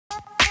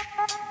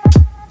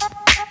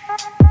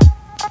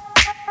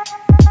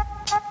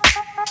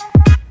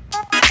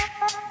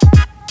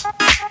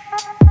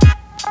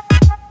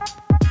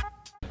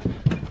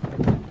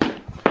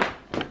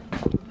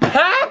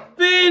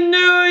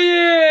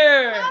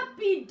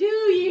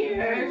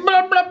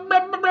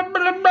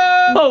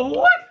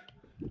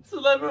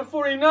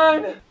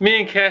11:49.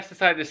 Me and Cass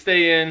decided to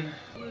stay in.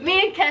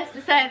 Me and Kes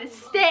decided to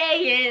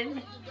stay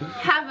in,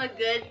 have a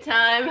good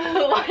time,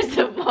 watch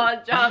the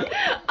ball drop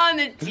on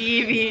the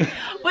TV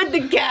with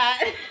the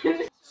cat.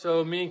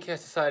 So me and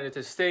Cass decided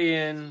to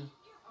stay in,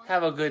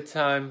 have a good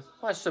time,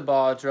 watch the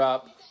ball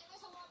drop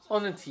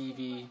on the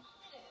TV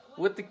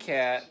with the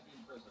cat.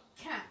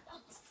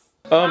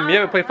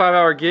 Yeah, we played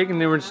 5-hour gig and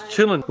then we're just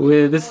chilling.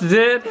 This is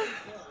it.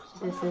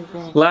 This is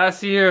it.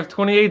 Last year of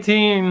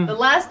 2018. The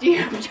last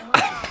year of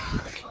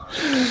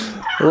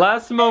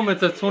Last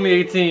moments of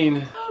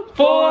 2018.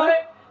 4,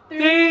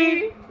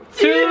 3,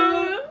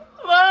 2,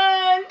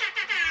 1.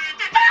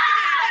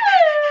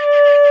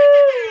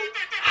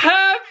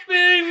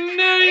 Happy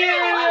New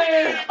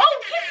Year!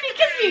 Oh,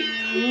 kiss me!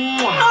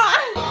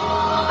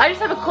 I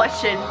just have a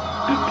question.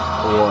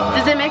 What?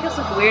 Does it make us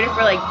look weird if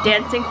we're like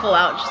dancing full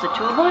out, just the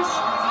two of us?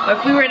 Or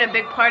if we were in a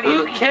big party?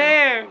 Who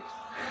cares?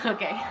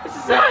 Okay. This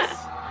is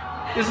us.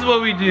 This is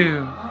what we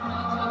do.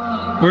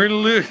 We're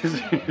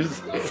losers.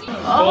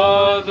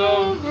 Oh,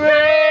 the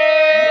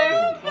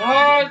brave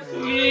hearts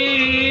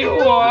we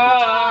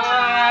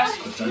watch.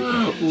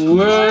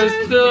 We're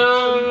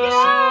still.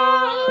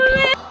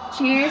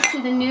 Cheers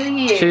to the new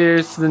year.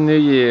 Cheers to the new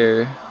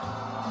year.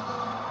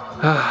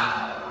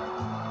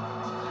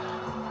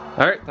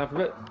 Alright, time for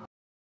bed.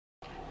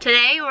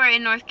 Today we're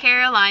in North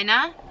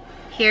Carolina.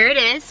 Here it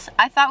is.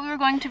 I thought we were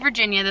going to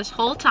Virginia this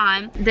whole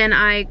time. Then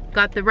I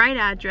got the right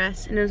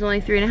address and it was only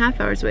 3.5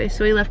 hours away.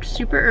 So we left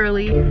super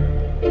early.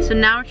 So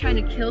now we're trying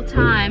to kill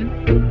time.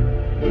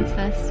 What's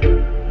this?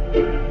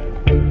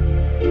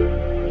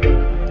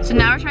 So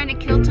now we're trying to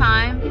kill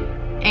time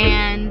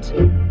and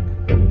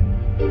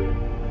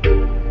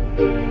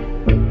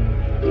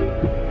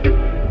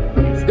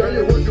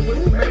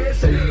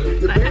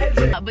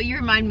but you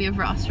remind me of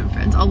Ross from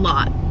Friends a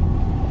lot.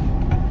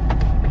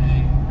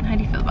 How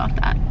do you feel about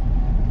that?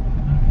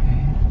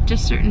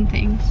 Just certain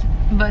things,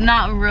 but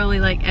not really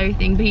like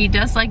everything. But he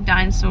does like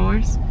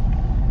dinosaurs,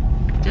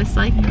 just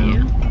like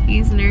you.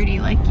 He's nerdy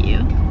like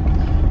you.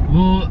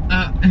 Well,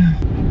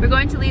 we're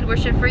going to lead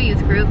worship for a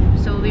youth group,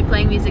 so we'll be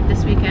playing music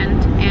this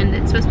weekend, and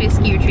it's supposed to be a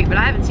ski retreat, but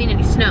I haven't seen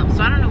any snow,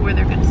 so I don't know where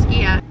they're going to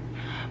ski at.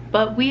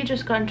 But we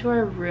just got into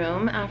our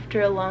room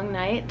after a long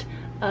night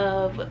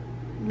of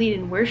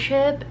leading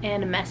worship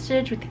and a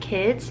message with the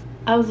kids.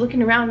 I was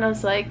looking around and I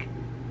was like,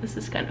 this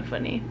is kind of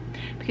funny,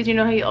 because you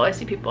know how you always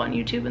see people on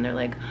YouTube and they're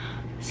like,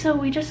 so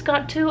we just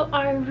got to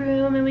our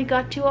room and we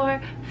got to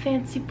our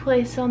fancy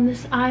place on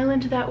this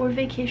island that we're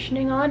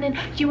vacationing on, and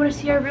do you want to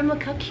see our room?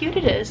 Look how cute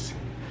it is.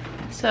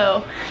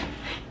 So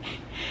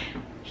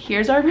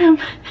here's our room.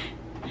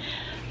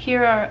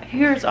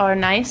 Here's our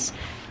nice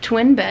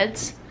twin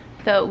beds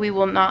that we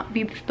will not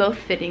be both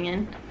fitting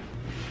in.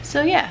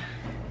 So yeah,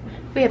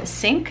 we have a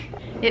sink.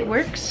 It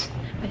works,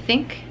 I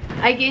think.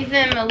 I gave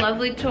them a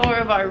lovely tour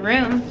of our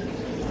room.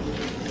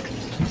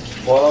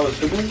 while I was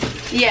swimming?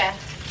 Yeah.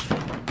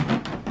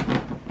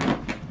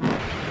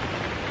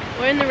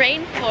 We're in the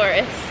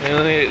rainforest.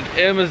 And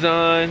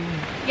Amazon.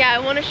 Yeah, I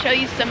want to show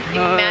you something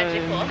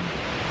magical.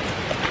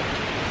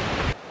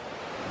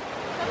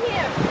 Come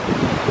here.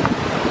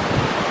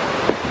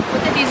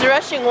 Look at these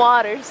rushing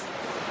waters.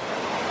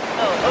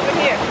 Oh, over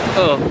here.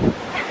 Oh.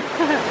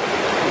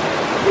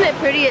 Isn't it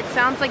pretty? It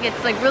sounds like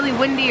it's like really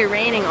windy or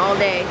raining all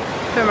day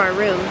from our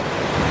room.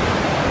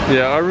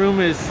 Yeah, our room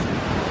is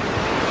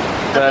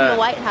up in the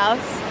White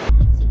House.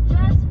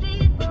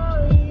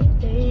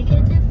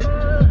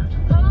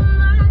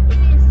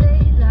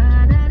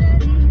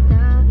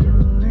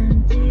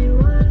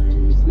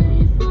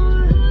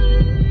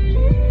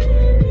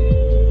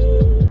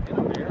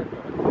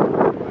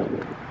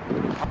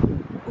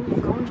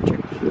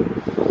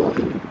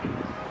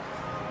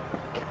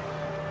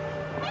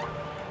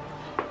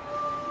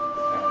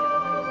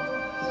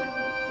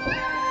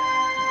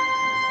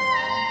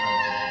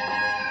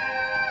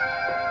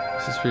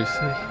 This is pretty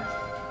sick.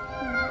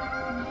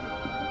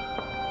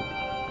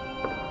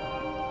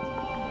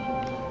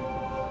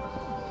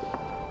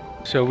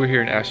 So we're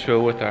here in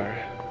Asheville with our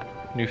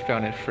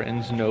newfound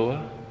friends,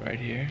 Noah, right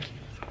here,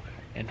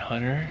 and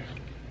Hunter,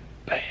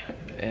 bam.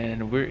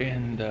 And we're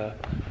in the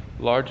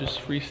largest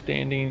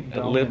freestanding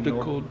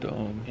elliptical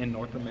dome in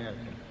North America.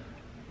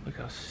 Look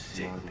how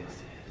sick this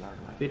is.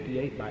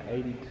 58 by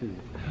 82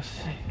 How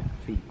sick.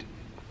 feet.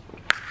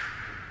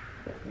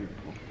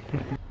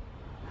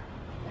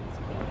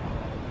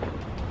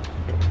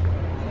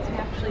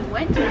 Actually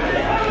went.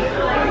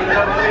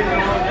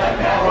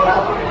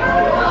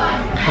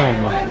 Oh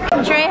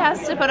my. Trey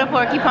has to put a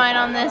porcupine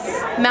on this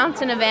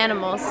mountain of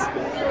animals.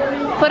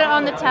 Put it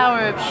on the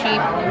tower of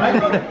sheep.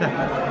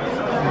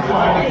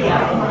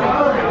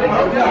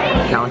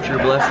 Count your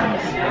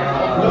blessings.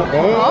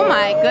 Oh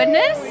my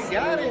goodness.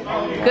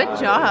 Good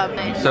job.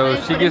 So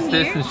she gets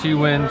this and she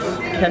wins.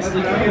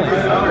 KESLEY.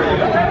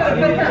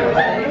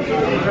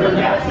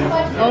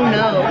 Oh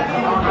no.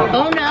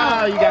 Oh no.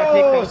 Oh, you gotta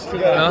take those two.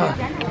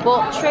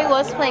 Well, Trey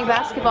was playing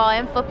basketball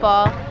and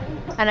football,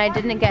 and I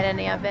didn't get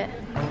any of it.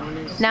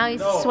 Now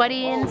he's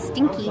sweaty and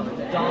stinky. Oh.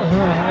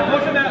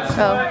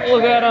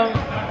 Look at him.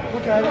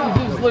 Look at it.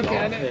 Just look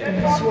at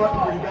it. Sweating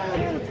pretty bad.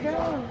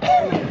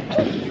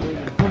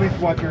 Let me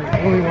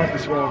wipe the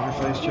sweat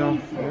off your face, Joe.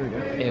 There we go.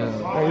 Ew.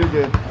 Oh, you're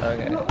good.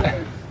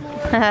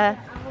 Okay.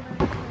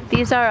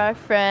 These are our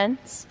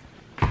friends.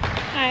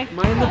 Am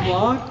I in the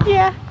vlog?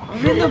 Yeah.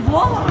 I'm in the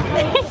vlog.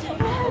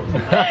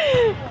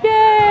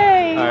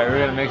 Yay! Alright, we're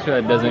gonna make sure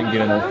that doesn't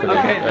get enough footage.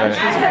 Okay.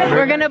 Alright.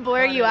 We're gonna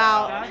blur you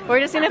out. We're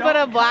just gonna put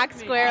a black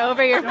square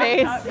over your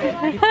face.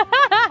 I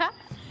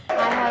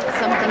have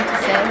something to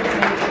say.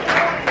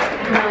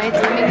 My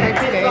tummy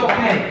hurts very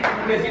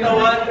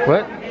bad.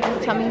 What?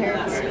 Tummy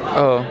hurts.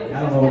 Oh.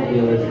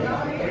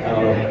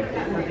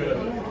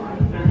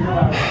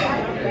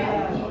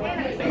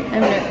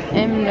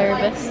 I'm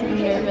nervous. I'm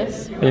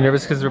nervous. Are you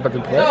nervous because we're about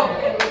to play?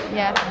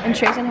 Yeah, and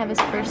Trey's gonna have his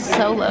first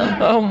solo.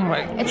 Oh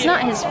my. It's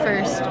not his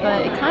first,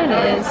 but it kind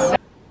of is.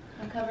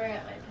 I'm covering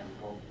up my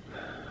pimple.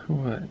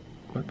 What?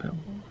 What pimple?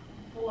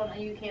 The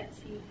one you can't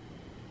see.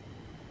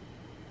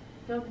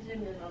 Don't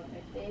zoom in on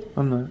my face.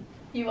 I'm not.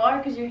 You are,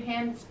 because your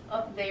hand's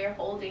up there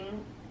holding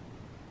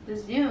the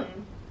zoom.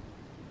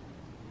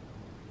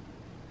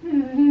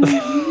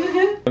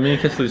 Me and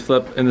KESLEY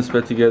slept in this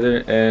bed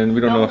together, and we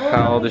don't know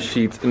how the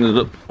sheets ended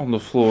up on the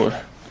floor.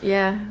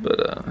 Yeah,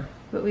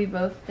 But we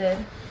both did.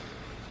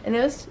 And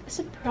it was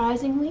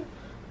surprisingly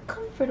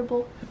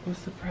comfortable. it was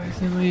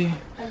surprisingly.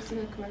 Have you seen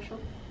the commercial?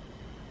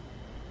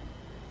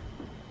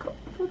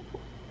 Comfortable.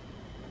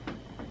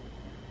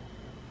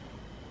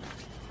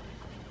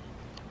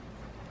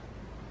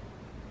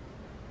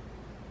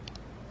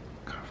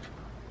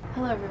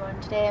 Hello everyone,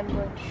 today I'm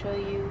going to show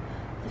you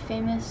the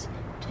famous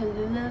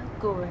Tallulah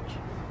Gorge.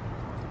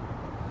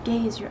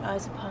 Gaze your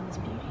eyes upon this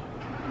beauty.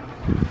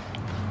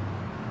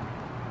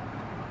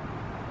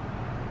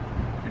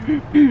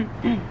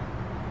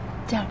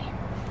 Down here.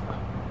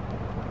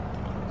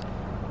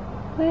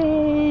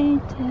 Way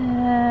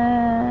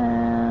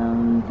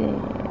down there.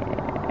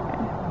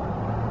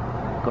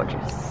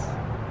 Gorgeous.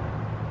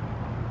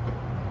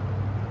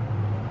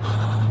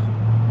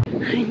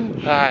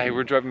 Hi,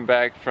 we're driving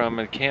back from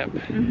a camp.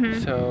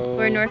 So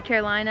We're in North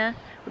Carolina.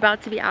 We're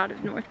about to be out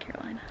of North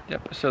Carolina.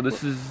 Yep. So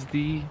this is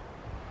the.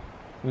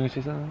 You gonna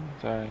say something?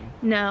 Sorry.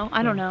 No,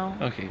 I don't know.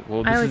 Okay.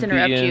 Well, I this always is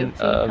interrupt the you, end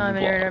so of I'm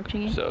the vlog.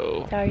 interrupting you.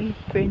 So. Sorry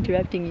for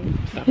interrupting you.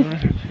 Stop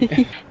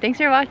interrupting. Thanks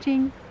for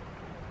watching.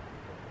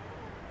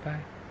 Bye.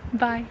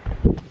 Bye.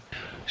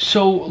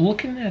 So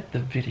looking at the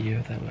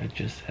video that I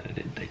just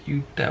edited,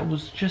 that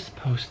was just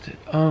posted,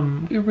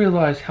 we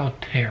realized how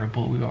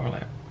terrible we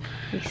are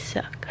We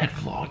suck. at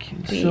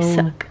vlogging. We So,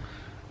 suck.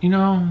 you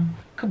know, a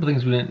couple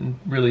things we didn't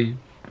really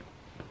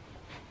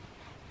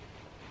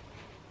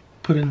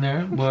put in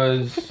there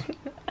was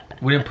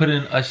we didn't put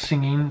in us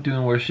singing,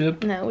 doing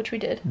worship. No, which we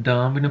did.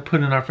 Dumb. We didn't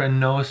put in our friend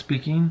Noah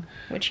speaking,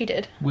 Which he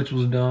did. which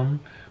was dumb.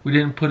 We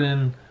didn't put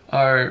in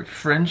our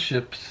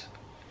friendships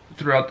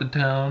throughout the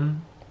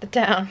town, The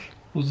town.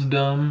 was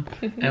dumb.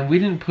 And we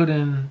didn't put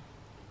in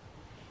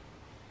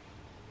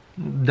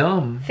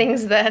dumb.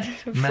 Things that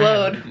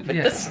flowed with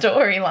yeah. the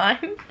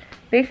storyline.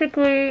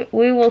 Basically,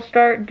 we will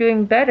start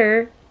doing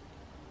better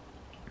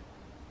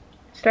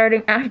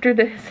starting after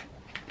this.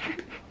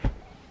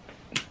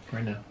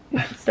 Right now.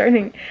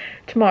 Starting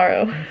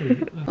tomorrow.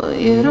 Well,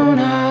 you don't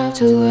have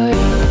to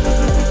worry.